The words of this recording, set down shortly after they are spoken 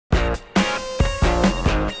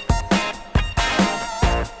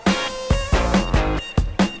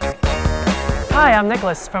Hi, I'm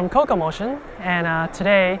Nicholas from Koco Motion, and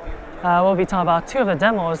today we'll be talking about two of the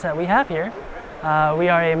demos that we have here. We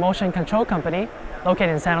are a motion control company located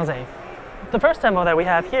in San Jose. The first demo that we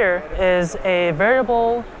have here is a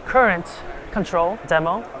variable current control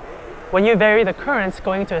demo. When you vary the currents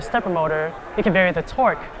going into a stepper motor, you can vary the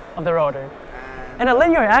torque of the rotor. In a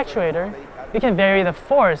linear actuator, you can vary the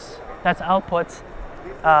force that's output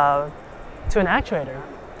to an actuator.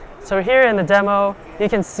 So here in the demo, you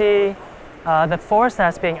can see the force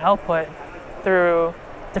that's being output through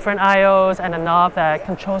different IOs and a knob that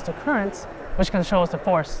controls the currents, which controls the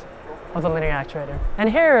force of the linear actuator. And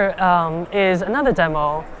here is another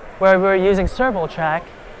demo where we're using ServoTrack,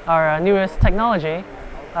 our newest technology,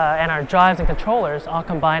 and our drives and controllers all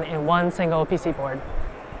combined in one single PC board.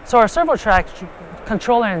 So our ServoTrack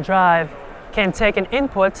controller and drive can take an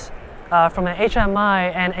input from an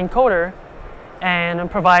HMI and encoder and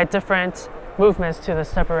provide different movements to the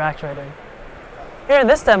stepper actuator. Here in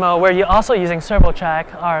this demo, we're also using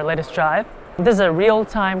ServoTrack, our latest drive. This is a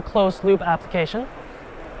real-time closed-loop application.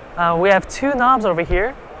 We have two knobs over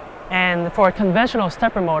here, and for a conventional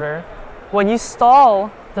stepper motor, when you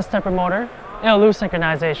stall the stepper motor, it'll lose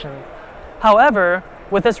synchronization. However,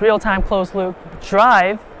 with this real-time closed-loop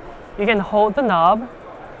drive, you can hold the knob,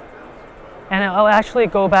 and it'll actually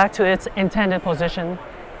go back to its intended position.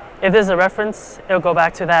 If there's a reference, it'll go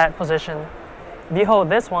back to that position. If you hold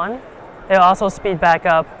this one, it'll also speed back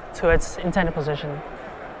up to its intended position.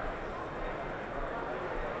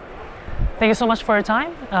 Thank you so much for your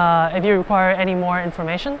time. If you require any more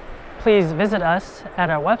information, please visit us at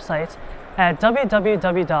our website at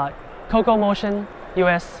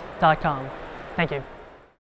www.kocomotionus.com. Thank you.